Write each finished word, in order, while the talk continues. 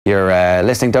You're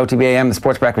listening to OTB AM, the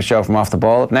Sports Breakfast Show from Off the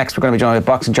Ball. Up next, we're going to be joined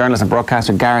by boxing journalist and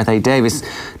broadcaster Gareth A Davies.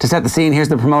 To set the scene, here's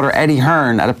the promoter Eddie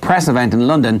Hearn at a press event in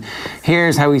London.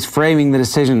 Here's how he's framing the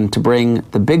decision to bring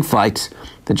the big fight,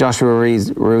 the Joshua Ruiz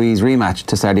rematch,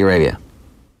 to Saudi Arabia.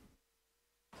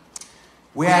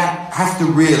 We have to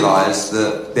realise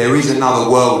that there is another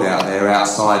world out there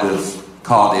outside of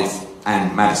Cardiff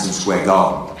and Madison Square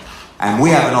Garden. And we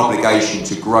have an obligation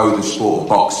to grow the sport of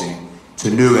boxing to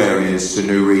new areas, to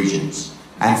new regions.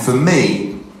 And for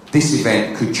me, this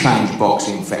event could change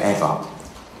boxing forever.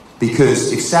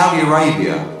 Because if Saudi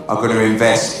Arabia are going to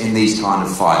invest in these kind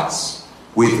of fights,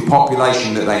 with the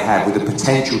population that they have, with the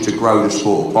potential to grow the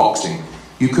sport of boxing,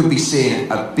 you could be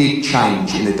seeing a big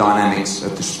change in the dynamics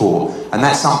of the sport. And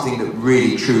that's something that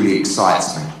really, truly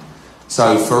excites me.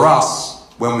 So for us,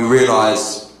 when we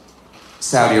realised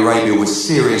Saudi Arabia was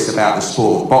serious about the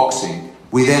sport of boxing,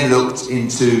 we then looked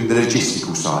into the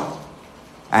logistical side.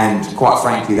 And quite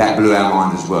frankly, that blew our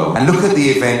mind as well. And look at the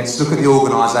events, look at the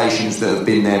organisations that have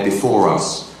been there before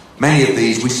us. Many of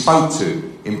these we spoke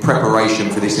to in preparation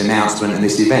for this announcement and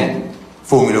this event.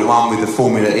 Formula One with the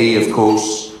Formula E, of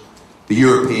course, the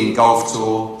European Golf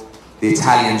Tour, the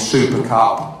Italian Super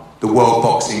Cup, the World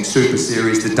Boxing Super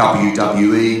Series, the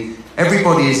WWE.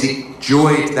 Everybody has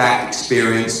enjoyed that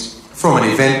experience from an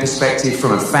event perspective,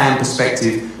 from a fan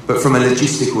perspective, but from a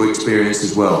logistical experience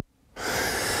as well.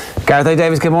 Gareth A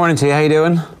Davies, good morning to you. How you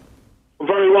doing?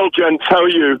 Very well, gents. How are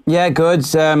you? Yeah, good.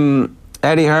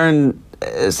 Eddie Hearn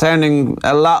sounding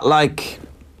a lot like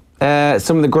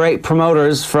some of the great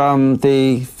promoters from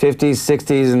the 50s,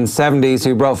 60s and 70s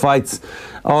who brought fights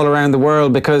all around the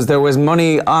world because there was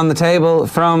money on the table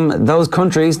from those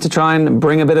countries to try and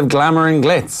bring a bit of glamour and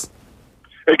glitz.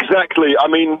 Exactly. I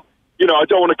mean, you know, I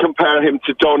don't want to compare him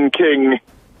to Don King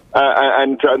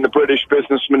and the British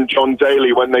businessman John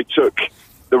Daly when they took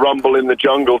the Rumble in the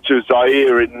Jungle to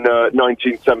Zaire in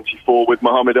 1974 with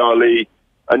Muhammad Ali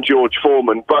and George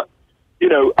Foreman. But, you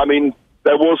know, I mean,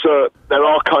 there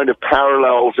are kind of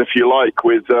parallels, if you like,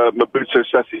 with Mobutu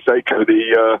Sese Seko,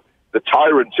 the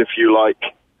tyrant, if you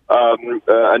like,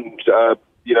 and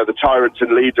you know, the tyrant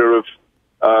and leader of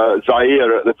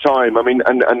Zaire at the time. I mean,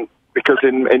 and because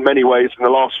in many ways, in the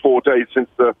last 4 days since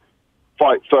the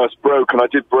fight first broke, and I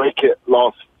did break it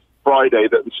last Friday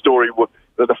that the story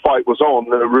that the fight was on,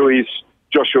 the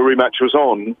Ruiz-Joshua rematch was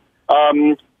on,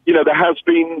 you know, there has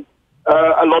been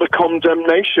a lot of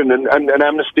condemnation and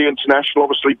Amnesty International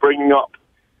obviously bringing up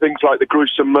things like the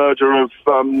gruesome murder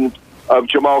of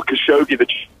Jamal Khashoggi, the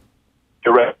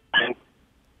director.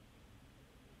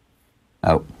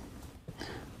 Oh,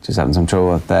 just having some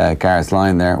trouble with Gareth's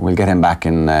line there. We'll get him back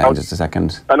in just a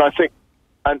second. And I think,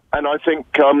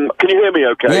 can you hear me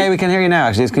okay? Yeah, we can hear you now,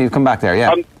 actually. You've come back there,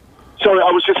 yeah. Sorry,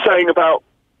 I was just saying about,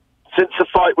 since the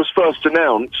fight was first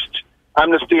announced,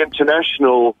 Amnesty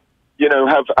International, you know,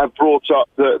 have brought up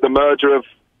the murder of,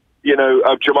 you know,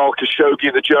 of Jamal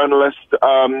Khashoggi, the journalist,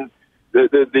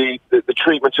 the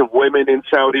treatment of women in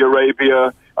Saudi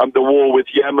Arabia, the war with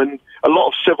Yemen, a lot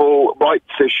of civil rights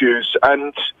issues.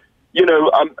 And, you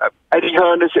know, Eddie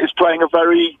Hearn is playing a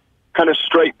very kind of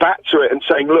straight back to it and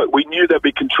saying, look, we knew there'd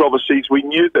be controversies. We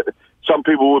knew that some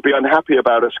people would be unhappy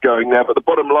about us going there. But the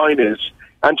bottom line is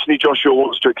Anthony Joshua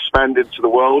wants to expand into the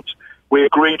world. We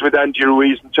agreed with Andy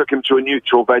Ruiz and took him to a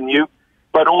neutral venue.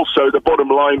 But also the bottom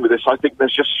line with this, I think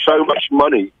there's just so much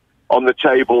money on the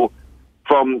table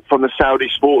from the Saudi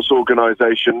sports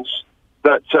organisations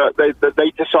that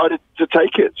they decided to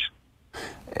take it.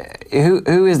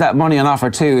 Who is that money on offer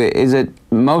to? Is it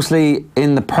mostly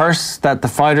in the purse that the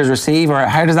fighters receive, or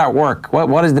how does that work?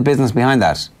 What is the business behind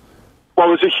that? Well,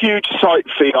 there's a huge site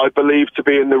fee, I believe, to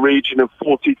be in the region of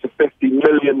 40 to 50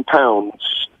 million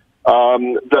pounds,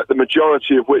 that the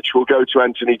majority of which will go to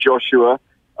Anthony Joshua.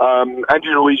 Andy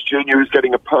Ruiz Jr. is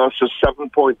getting a purse of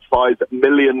 £7.5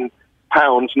 million,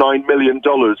 $9 million,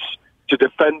 to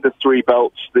defend the three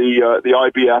belts, the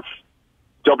IBF,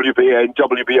 WBA and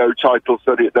WBO titles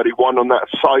that he won on that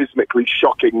seismically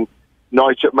shocking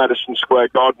night at Madison Square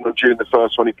Garden on June the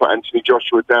 1st when he put Anthony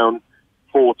Joshua down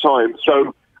 4 times.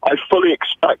 So I fully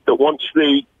expect that once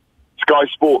the Sky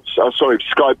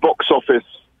box office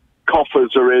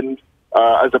coffers are in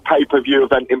as a pay-per-view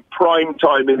event in prime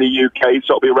time in the UK,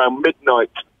 so it'll be around midnight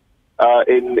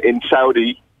in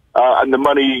Saudi, and the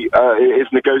money is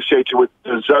negotiated with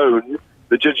DAZN,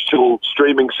 the digital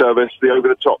streaming service, the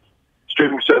over-the-top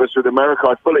streaming service with America.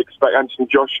 I fully expect Anthony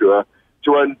Joshua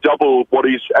to earn double what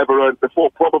he's ever earned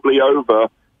before, probably over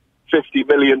 £50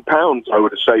 million, I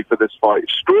would say, for this fight.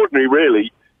 Extraordinary,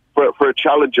 really, for a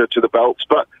challenger to the belts,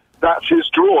 but that's his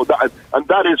draw. And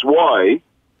that is why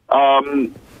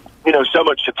so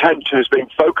much attention has been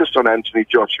focused on Anthony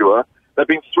Joshua. There have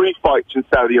been 3 fights in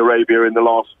Saudi Arabia in the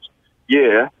last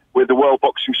year, with the World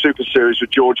Boxing Super Series with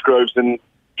George Groves and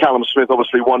Callum Smith,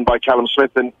 obviously won by Callum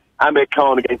Smith, and Amir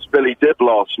Khan against Billy Dibb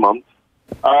last month.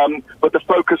 But the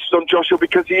focus is on Joshua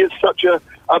because he is such a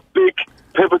big,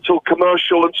 pivotal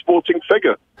commercial and sporting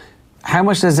figure. How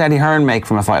much does Eddie Hearn make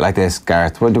from a fight like this,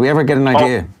 Gareth? Well, do we ever get an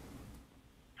idea?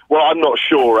 Well, I'm not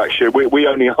sure, actually. We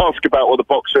only ask about what the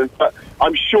boxer is, but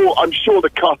I'm sure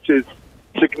the cut is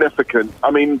significant.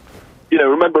 I mean,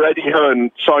 remember Eddie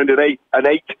Hearn signed an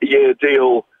 8-year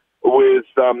deal with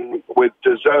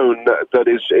DAZN that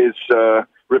is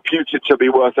reputed to be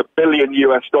worth $1 billion. He's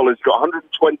got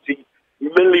 $120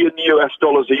 million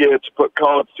a year to put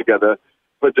cards together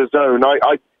for DAZN.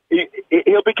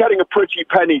 He'll be getting a pretty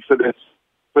penny for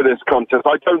this contest.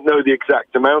 I don't know the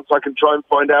exact amounts. I can try and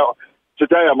find out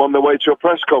today. I'm on the way to a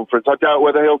press conference. I doubt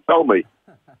whether he'll tell me.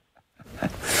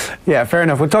 Yeah, fair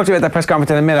enough. We'll talk to you about that press conference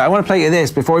in a minute. I want to play you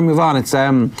this before we move on. It's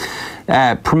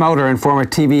promoter and former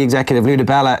TV executive Lou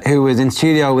DiBella, who was in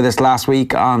studio with us last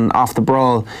week on Off the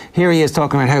Brawl. Here he is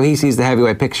talking about how he sees the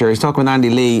heavyweight picture. He's talking with Andy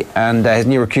Lee, and his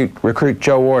new recruit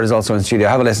Joe Ward is also in studio.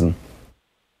 Have a listen.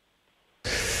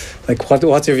 Like,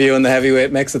 what's your view on the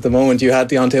heavyweight mix at the moment? You had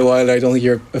Deontay Wilder. I don't think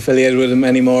you're affiliated with him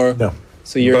anymore. No.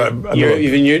 So you're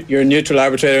a neutral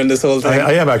arbitrator in this whole thing.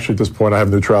 I am actually at this point. I have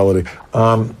neutrality.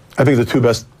 I think the 2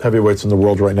 best heavyweights in the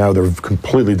world right now, they're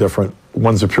completely different.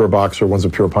 One's a pure boxer, one's a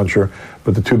pure puncher.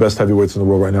 But the 2 best heavyweights in the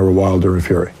world right now are Wilder and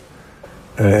Fury.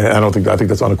 And I think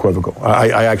that's unequivocal.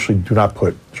 I actually do not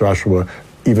put Joshua,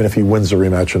 even if he wins a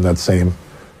rematch, in that same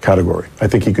category. I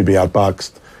think he could be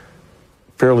outboxed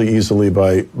fairly easily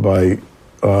by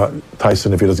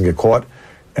Tyson if he doesn't get caught.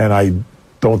 And I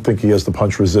don't think he has the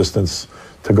punch resistance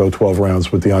to go 12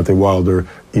 rounds with Deontay Wilder,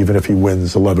 even if he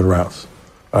wins 11 rounds.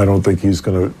 I don't think has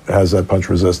that punch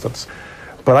resistance.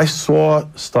 But I saw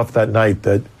stuff that night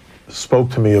that spoke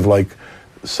to me of like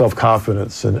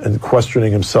self-confidence and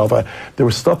questioning himself. There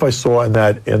was stuff I saw in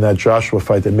that Joshua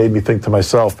fight that made me think to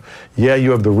myself, yeah,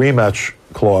 you have the rematch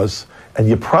clause, and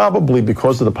you probably,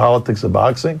 because of the politics of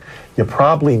boxing, you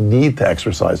probably need to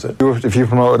exercise it. If you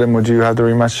promoted him, would you have the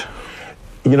rematch?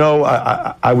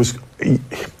 I was...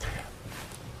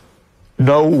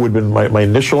 No would have been my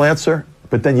initial answer,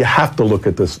 but then you have to look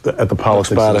at the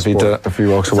politics of the sport. If he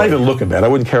walks away. It's not even looking bad. I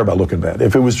wouldn't care about looking bad.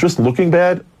 If it was just looking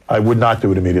bad, I would not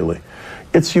do it immediately.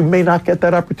 You may not get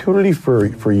that opportunity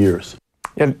for years.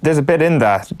 Yeah, there's a bit in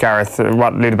that, Gareth,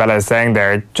 what Lou DiBella is saying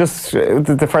there. Just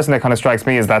the first thing that kind of strikes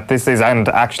me is that this isn't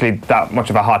actually that much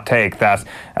of a hot take, that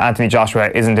Anthony Joshua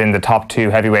isn't in the top 2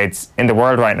 heavyweights in the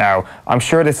world right now. I'm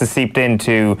sure this has seeped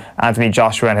into Anthony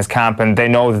Joshua and his camp, and they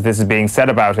know that this is being said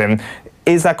about him.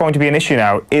 Is that going to be an issue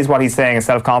now? Is what he's saying a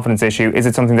self-confidence issue? Is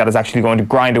it something that is actually going to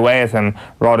grind away at him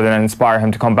rather than inspire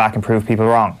him to come back and prove people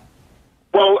wrong?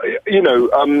 Well,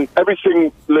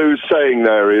 everything Lou's saying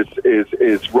there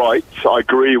is right. I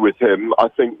agree with him. I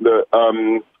think that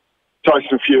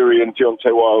Tyson Fury and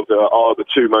Deontay Wilder are the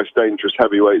 2 most dangerous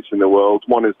heavyweights in the world.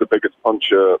 One is the biggest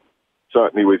puncher,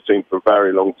 certainly we've seen for a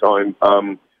very long time.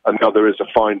 Another is a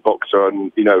fine boxer,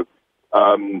 and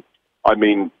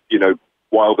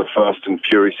Wilder first and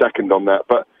Fury second on that.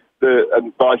 But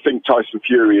I think Tyson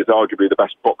Fury is arguably the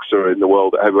best boxer in the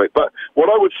world at heavyweight. But what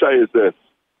I would say is this.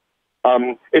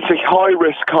 It's a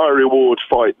high-risk, high-reward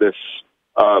fight, this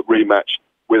rematch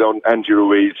with Andy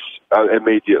Ruiz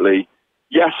immediately.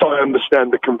 Yes, I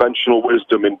understand the conventional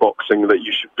wisdom in boxing that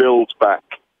you should build back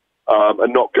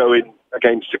and not go in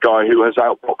against a guy who has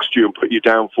outboxed you and put you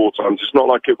down 4 times. It's not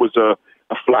like it was a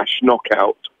flash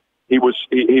knockout. He was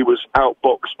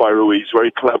outboxed by Ruiz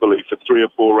very cleverly for 3 or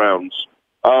 4 rounds.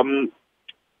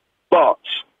 But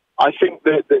I think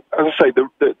that as I say,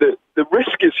 the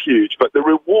risk is huge, but the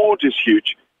reward is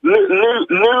huge.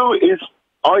 Lou is,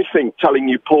 I think, telling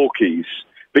you porkies,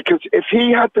 because if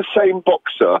he had the same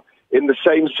boxer in the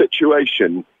same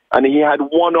situation and he had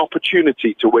one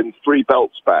opportunity to win 3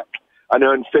 belts back and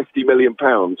earn £50 million,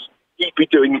 he'd be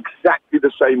doing exactly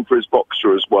the same for his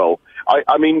boxer as well.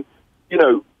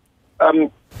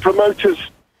 Promoters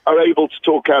are able to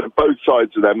talk out of both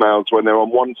sides of their mouths when they're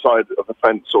on one side of the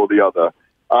fence or the other.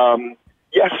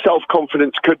 Yes,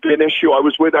 self-confidence could be an issue. I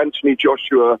was with Anthony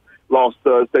Joshua last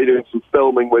Thursday doing some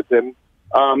filming with him.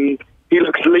 He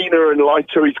looks leaner and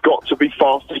lighter. He's got to be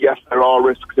faster. Yes, there are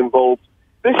risks involved.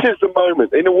 This is the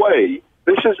moment. In a way,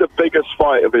 this is the biggest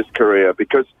fight of his career,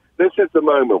 because this is the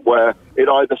moment where it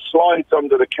either slides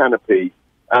under the canopy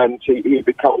and he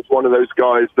becomes one of those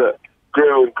guys that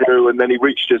grew and grew and then he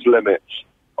reached his limits,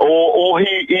 or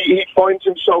he finds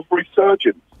himself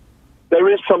resurgent. there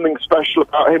is something special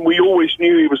about him. We always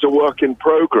knew he was a work in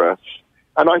progress.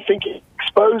 And I think he's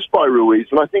exposed by Ruiz,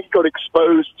 and I think he got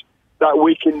exposed that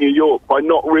week in New York by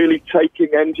not really taking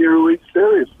Andy Ruiz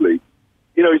seriously.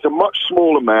 You know, he's a much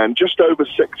smaller man, just over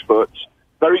 6 foot,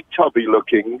 very tubby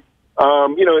looking.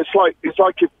 You know, it's like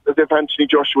as if Anthony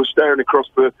Joshua was staring across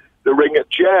the ring at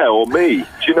Jer or me.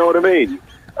 Do you know what I mean?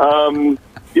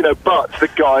 You know, but the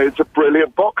guy is a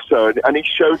brilliant boxer, and he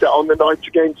showed that on the night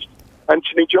against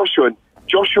Anthony Joshua. And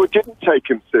Joshua didn't take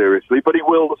him seriously, but he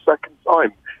will the second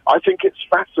time. I think it's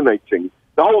fascinating.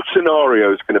 The whole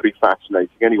scenario is going to be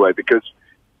fascinating anyway, because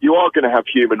you are going to have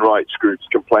human rights groups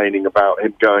complaining about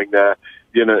him going there,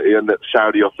 you know, and that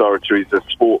Saudi authorities are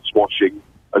sports washing,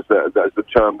 as the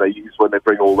term they use when they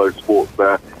bring all those sports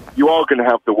there. You are going to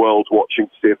have the world watching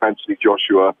to see if Anthony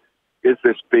Joshua is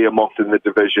this behemoth in the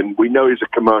division. We know he's a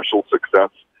commercial success,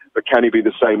 but can he be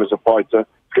the same as a fighter?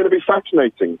 It's going to be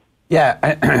fascinating.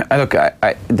 Yeah, look,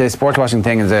 the sports washing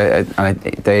thing is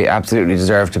they absolutely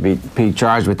deserve to be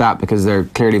charged with that, because they're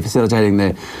clearly facilitating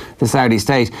the Saudi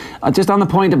state. Just on the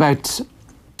point about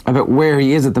where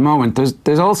he is at the moment,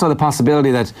 there's also the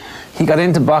possibility that he got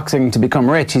into boxing to become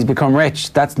rich. He's become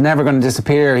rich. That's never going to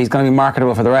disappear. He's going to be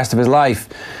marketable for the rest of his life.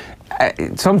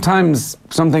 Sometimes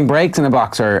something breaks in a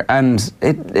boxer, and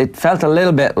it felt a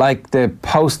little bit like the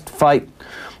post-fight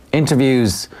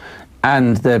interviews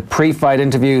and the pre-fight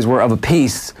interviews were of a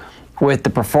piece with the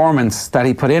performance that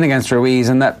he put in against Ruiz,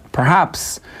 and that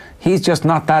perhaps he's just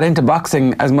not that into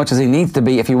boxing as much as he needs to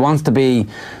be if he wants to be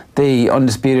the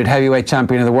undisputed heavyweight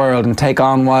champion of the world and take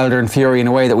on Wilder and Fury in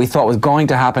a way that we thought was going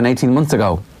to happen 18 months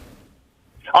ago.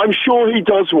 I'm sure he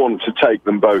does want to take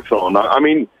them both on. I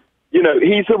mean, you know,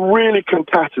 he's a really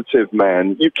competitive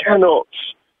man. You cannot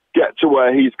get to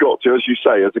where he's got to, as you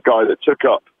say, as a guy that took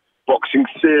up boxing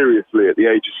seriously at the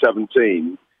age of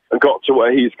 17 and got to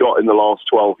where he's got in the last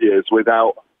 12 years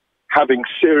without having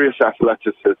serious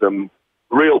athleticism,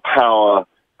 real power,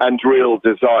 and real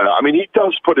desire. I mean, he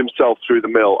does put himself through the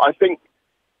mill. I think,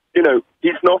 you know,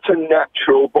 he's not a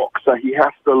natural boxer. He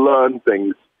has to learn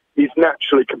things. He's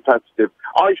naturally competitive.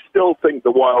 I still think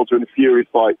the Wilder and Fury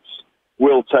fights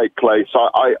will take place.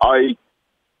 I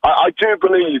do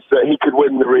believe that he could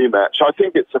win the rematch. I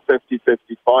think it's a 50-50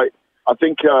 fight. I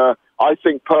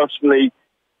think personally,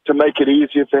 to make it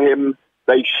easier for him,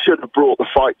 they should have brought the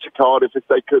fight to Cardiff if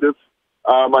they could have.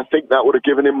 I think that would have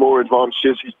given him more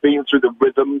advantages. He's been through the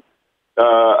rhythm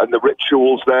and the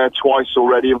rituals there twice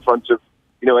already in front of,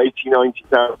 80,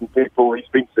 90,000 people. He's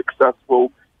been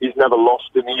successful. He's never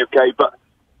lost in the UK. But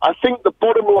I think the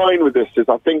bottom line with this is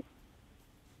I think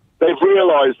they've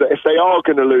realised that if they are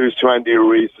going to lose to Andy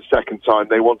Ruiz the second time,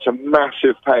 they want a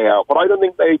massive payout. But I don't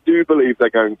think they do believe they're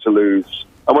going to lose.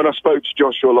 And when I spoke to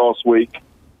Joshua last week,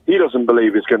 he doesn't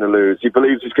believe he's going to lose. He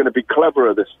believes he's going to be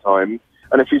cleverer this time.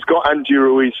 And if he's got Andy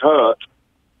Ruiz hurt,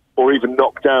 or even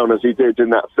knocked down as he did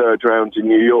in that third round in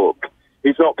New York,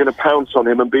 he's not going to pounce on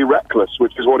him and be reckless,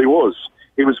 which is what he was.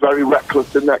 He was very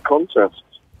reckless in that contest.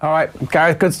 All right,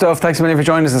 Gareth, good stuff. Thanks a million for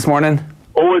joining us this morning.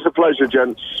 Always a pleasure,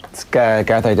 gents. It's Gareth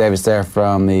A Davies there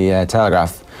from the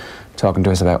Telegraph, talking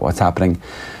to us about what's happening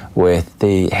with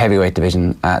the heavyweight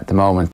division at the moment.